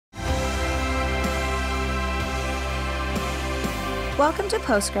Welcome to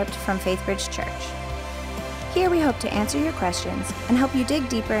Postscript from Faithbridge Church. Here we hope to answer your questions and help you dig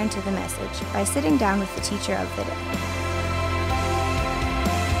deeper into the message by sitting down with the teacher of the day.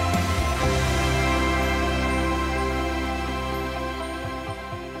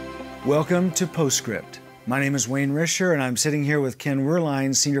 Welcome to Postscript. My name is Risher, and I'm sitting here with Ken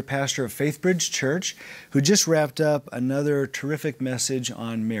Werlein, Senior Pastor of Faithbridge Church, who just wrapped up another terrific message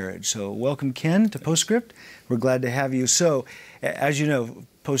on marriage. So welcome, Ken, to Postscript. We're glad to have you. So, as you know,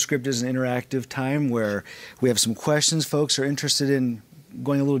 Postscript is an interactive time where we have some questions. Folks are interested in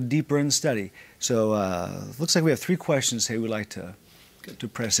going a little deeper in the study. So it looks like we have 3 questions we'd like to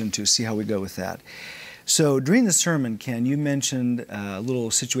press into, see how we go with that. So during the sermon, Ken, you mentioned a little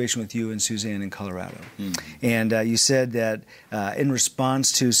situation with you and Suzanne in Colorado. And you said that in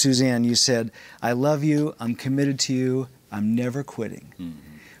response to Suzanne, you said, "I love you, I'm committed to you, I'm never quitting,"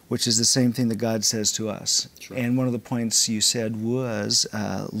 which is the same thing that God says to us. Right. And one of the points you said was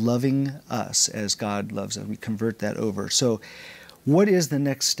loving us as God loves us. We convert that over. So what is the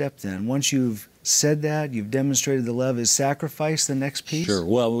next step then? Once you've said that, you've demonstrated the love, is sacrifice the next piece? Sure.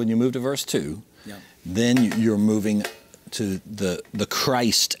 Well, when you move to verse 2, then you're moving to the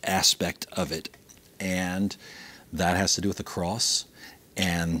Christ aspect of it. And that has to do with the cross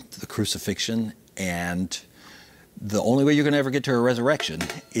and the crucifixion. And the only way you're going to ever get to a resurrection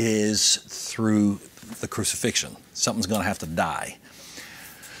is through the crucifixion. Something's going to have to die.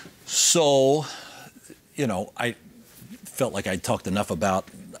 So, you know, I felt like I talked enough about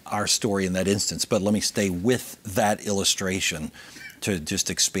our story in that instance, but let me stay with that illustration to just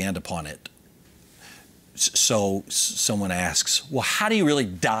expand upon it. So someone asks, well, how do you really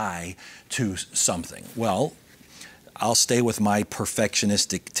die to something? Well, I'll stay with my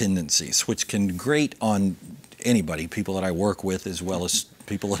perfectionistic tendencies, which can grate on anybody, people that I work with as well as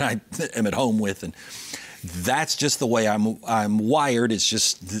people that I am at home with. And that's just the way I'm wired. It's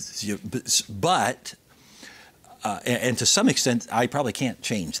just, but, and to some extent, I probably can't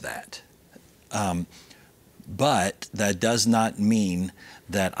change that. But that does not mean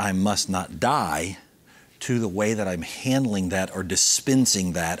that I must not die to the way that I'm handling that or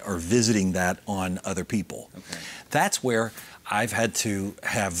dispensing that or visiting that on other people. Okay. That's where I've had to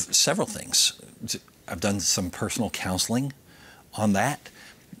have several things. I've done some personal counseling on that,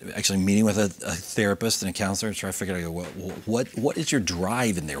 actually meeting with a therapist and a counselor to try to figure out what is your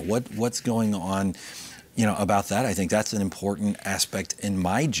drive in there? What's going on, you know, about that. I think that's an important aspect in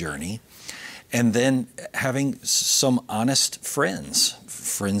my journey. And then having some honest friends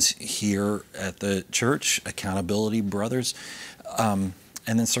here at the church, accountability brothers, and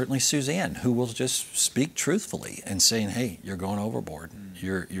then certainly Suzanne, who will just speak truthfully and saying, hey, you're going overboard.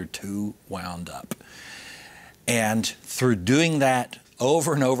 You're too wound up. And through doing that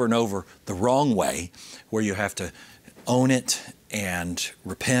over and over and over the wrong way, where you have to own it and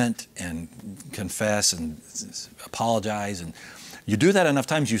repent and confess and apologize, and you do that enough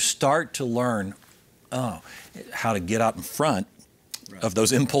times, you start to learn how to get out in front of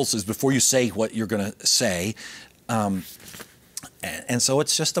those impulses before you say what you're going to say. And so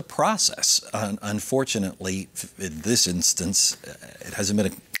it's just a process. Unfortunately, in this instance, it hasn't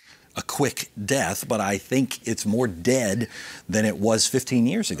been a quick death, but I think it's more dead than it was 15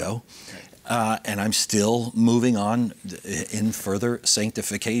 years ago. And I'm still moving on in further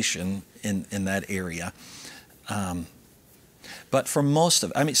sanctification in that area. But for most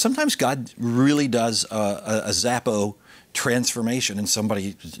of, I mean, sometimes God really does a Zappo transformation, and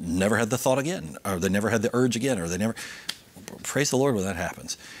somebody never had the thought again, or they never had the urge again, or they never, praise the Lord when that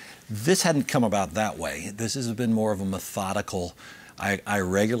happens. This hadn't come about that way. This has been more of a methodical, I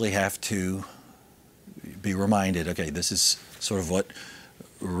regularly have to be reminded, okay, this is sort of what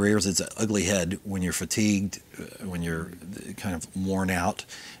rears its ugly head when you're fatigued, when you're kind of worn out.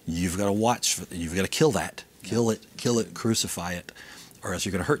 You've got to watch, you've got to kill that. Kill it, crucify it, or else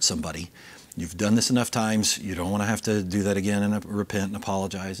you're going to hurt somebody. You've done this enough times. You don't want to have to do that again and repent and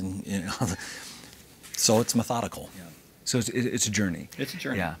apologize. And you know, so it's methodical. Yeah. So it's a journey. It's a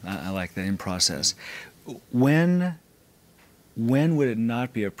journey. Yeah, I like that, in process. When would it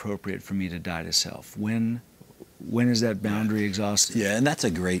not be appropriate for me to die to self? When is that boundary exhausted? Yeah, and that's a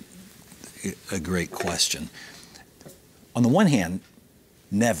great question. On the one hand,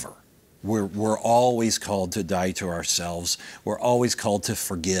 never. We're always called to die to ourselves. We're always called to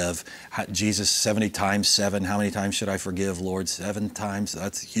forgive. Jesus, 70 times 7. How many times should I forgive, Lord? 7 times?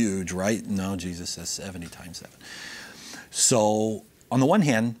 That's huge, right? No, Jesus says 70 times 7. So, on the one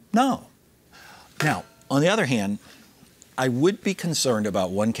hand, no. Now, on the other hand, I would be concerned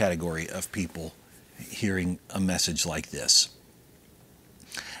about one category of people hearing a message like this.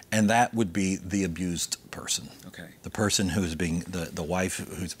 and that would be the abused person. Okay. The person who's being, the wife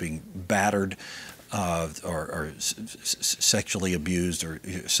who's being battered or sexually abused or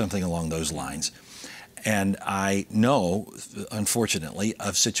something along those lines. And I know, unfortunately,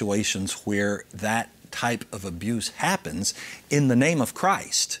 of situations where that type of abuse happens in the name of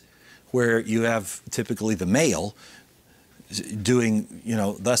Christ, where you have typically the male doing,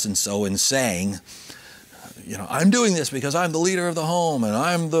 thus and so, and saying, I'm doing this because I'm the leader of the home and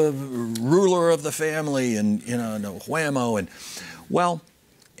I'm the ruler of the family and, no whammo. And, well,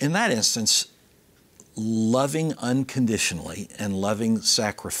 in that instance, loving unconditionally and loving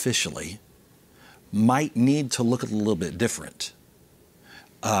sacrificially might need to look a little bit different.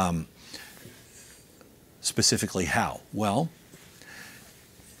 Specifically how? Well,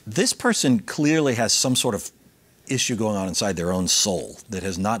 this person clearly has some sort of issue going on inside their own soul that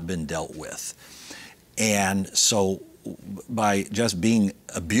has not been dealt with. And so by just being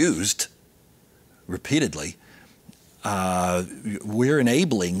abused repeatedly, we're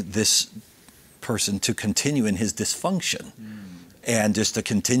enabling this person to continue in his dysfunction and just to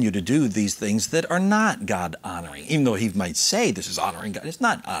continue to do these things that are not God-honoring. Even though he might say this is honoring God, it's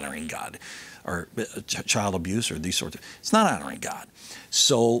not honoring God. Or child abuse or these sorts of, it's not honoring God.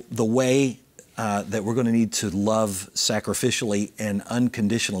 So the way that we're going to need to love sacrificially and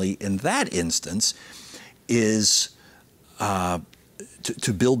unconditionally in that instance is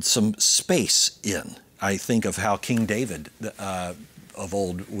to build some space in. I think of how King David of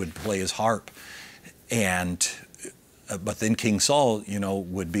old would play his harp, and but then King Saul,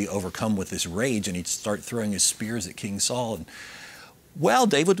 would be overcome with this rage, and he'd start throwing his spears at King Saul. And well,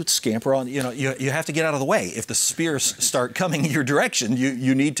 David would scamper on. You have to get out of the way. If the spears start coming in your direction,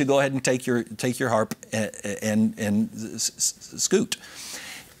 you need to go ahead and take your harp and scoot.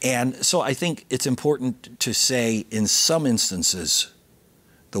 And so I think it's important to say, in some instances,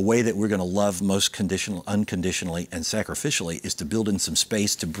 the way that we're going to love most unconditionally and sacrificially is to build in some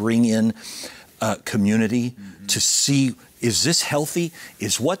space, to bring in community, to see, is this healthy?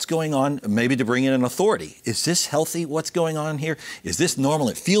 Is what's going on, maybe to bring in an authority. Is this healthy? What's going on here? Is this normal?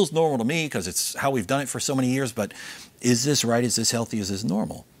 It feels normal to me because it's how we've done it for so many years, but is this right? Is this healthy? Is this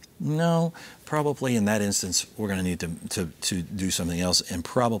normal? No, probably in that instance, we're going to need to do something else, and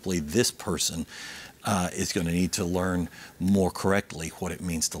probably this person is going to need to learn more correctly what it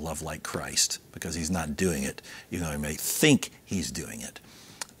means to love like Christ, because he's not doing it, even though he may think he's doing it.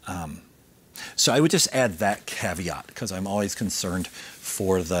 So I would just add that caveat, because I'm always concerned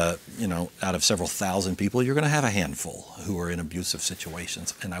for the, out of several thousand people, you're going to have a handful who are in abusive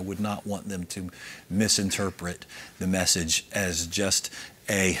situations, and I would not want them to misinterpret the message as just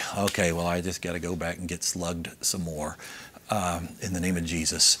okay, well, I just got to go back and get slugged some more in the name of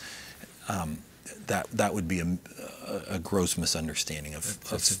Jesus. That would be a gross misunderstanding of.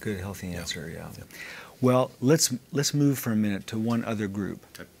 That's a good, healthy answer. Yeah. Well, let's move for a minute to one other group.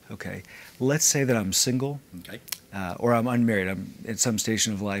 Okay. Let's say that I'm single, or I'm unmarried. I'm at some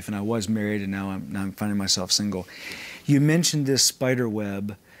station of life, and I was married, and now I'm finding myself single. You mentioned this spider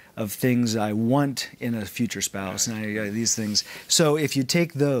web of things I want in a future spouse, and these things. So if you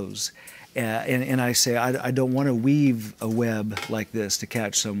take those, and I say I don't want to weave a web like this to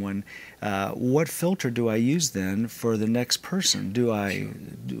catch someone, what filter do I use then for the next person?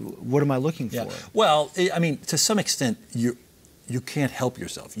 What am I looking for? Well, I mean, to some extent, you can't help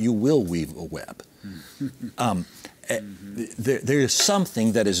yourself. You will weave a web. There is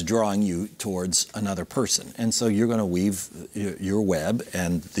something that is drawing you towards another person, and so you're going to weave your web,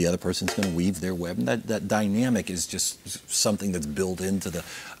 and the other person's going to weave their web, and that dynamic is just something that's built into the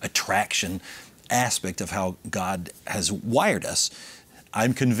attraction aspect of how God has wired us.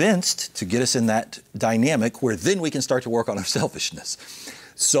 I'm convinced to get us in that dynamic where then we can start to work on our selfishness.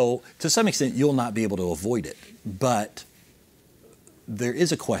 So to some extent, you'll not be able to avoid it, but there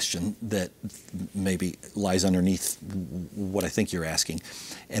is a question that maybe lies underneath what I think you're asking,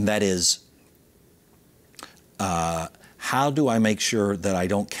 and that is, how do I make sure that I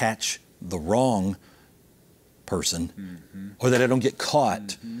don't catch the wrong person, or that I don't get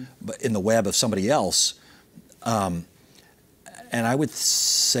caught in the web of somebody else? And I would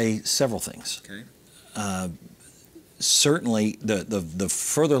say several things. Certainly, the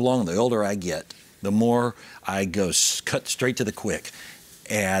further along, the older I get, the more I cut straight to the quick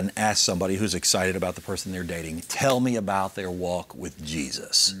and ask somebody who's excited about the person they're dating, tell me about their walk with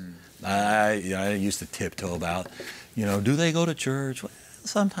Jesus. I used to tiptoe about, do they go to church? Well,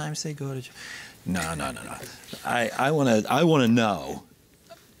 sometimes they go to church. No. I want to know,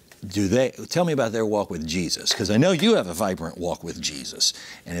 tell me about their walk with Jesus, because I know you have a vibrant walk with Jesus.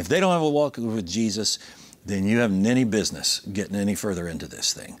 And if they don't have a walk with Jesus, then you haven't any business getting any further into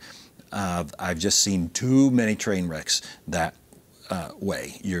this thing. I've just seen too many train wrecks that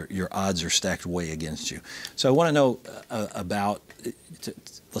way. Your odds are stacked way against you. So I want to know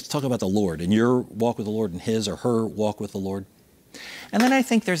let's talk about the Lord and your walk with the Lord and his or her walk with the Lord. And then I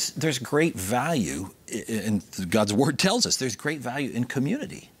think there's great value, and God's Word tells us there's great value in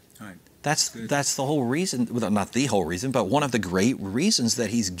community. Right. That's the whole reason, well, not the whole reason, but one of the great reasons that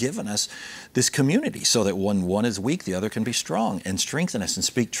He's given us this community, so that when one is weak, the other can be strong and strengthen us and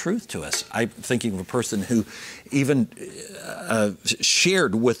speak truth to us. I'm thinking of a person who even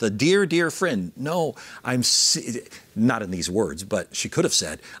shared with a dear, dear friend, no, not in these words, but she could have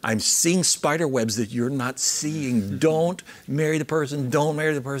said, I'm seeing spider webs that you're not seeing. Don't marry the person, don't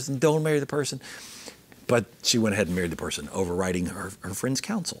marry the person, don't marry the person. But she went ahead and married the person, overriding her friend's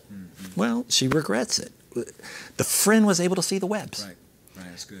counsel. Mm-hmm. Well, she regrets it. The friend was able to see the webs. Right,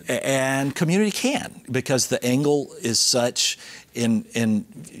 that's good. And community can, because the angle is such,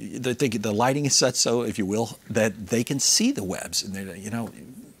 the lighting is such, so if you will, that they can see the webs. And they're,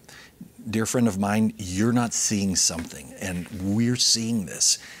 dear friend of mine, you're not seeing something, and we're seeing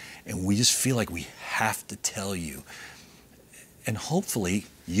this. And we just feel like we have to tell you. And hopefully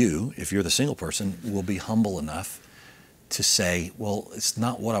you, if you're the single person, will be humble enough to say, well, it's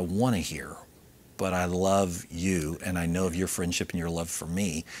not what I want to hear, but I love you, and I know of your friendship and your love for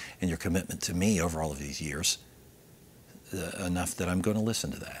me and your commitment to me over all of these years enough that I'm going to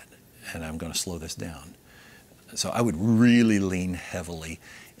listen to that, and I'm going to slow this down. So I would really lean heavily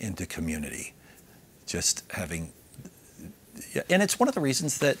into community, just having... And it's one of the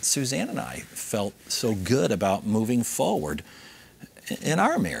reasons that Suzanne and I felt so good about moving forward in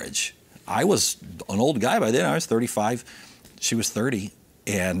our marriage. I was an old guy by then. I was 35. She was 30.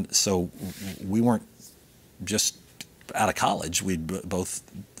 And so we weren't just out of college. We'd both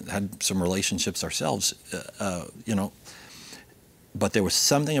had some relationships ourselves, But there was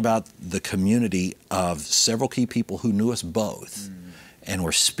something about the community of several key people who knew us both and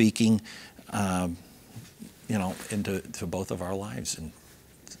were speaking, into both of our lives. And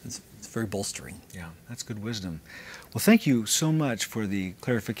it's very bolstering. Yeah, that's good wisdom. Well, thank you so much for the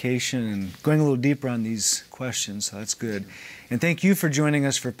clarification and going a little deeper on these questions. So that's good. And thank you for joining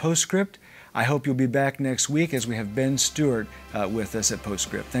us for Postscript. I hope you'll be back next week as we have Ben Stewart with us at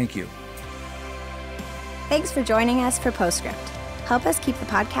Postscript. Thank you. Thanks for joining us for Postscript. Help us keep the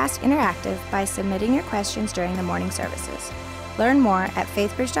podcast interactive by submitting your questions during the morning services. Learn more at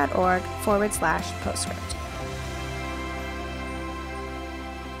faithbridge.org/Postscript.